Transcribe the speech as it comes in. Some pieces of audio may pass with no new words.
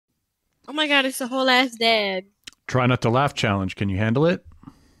Oh my god, it's a whole ass dad. Try not to laugh challenge. Can you handle it?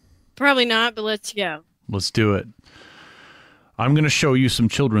 Probably not, but let's go. Let's do it. I'm going to show you some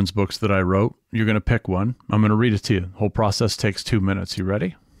children's books that I wrote. You're going to pick one. I'm going to read it to you. The whole process takes 2 minutes. You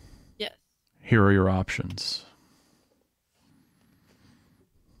ready? Yes. Here are your options.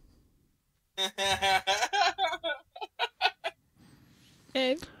 Okay.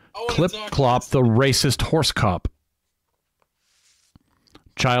 I want to Clip talk to Clop this. the Racist Horse Cop.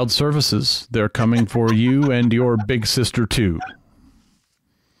 Child Services, they're coming for you and your big sister too.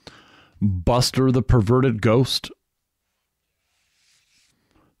 Buster the Perverted Ghost.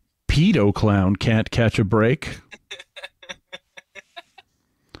 Pedo Clown can't catch a break.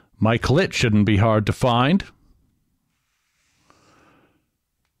 My clit shouldn't be hard to find.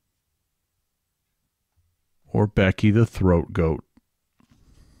 Or Becky the Throat Goat.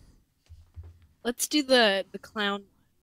 Let's do the clown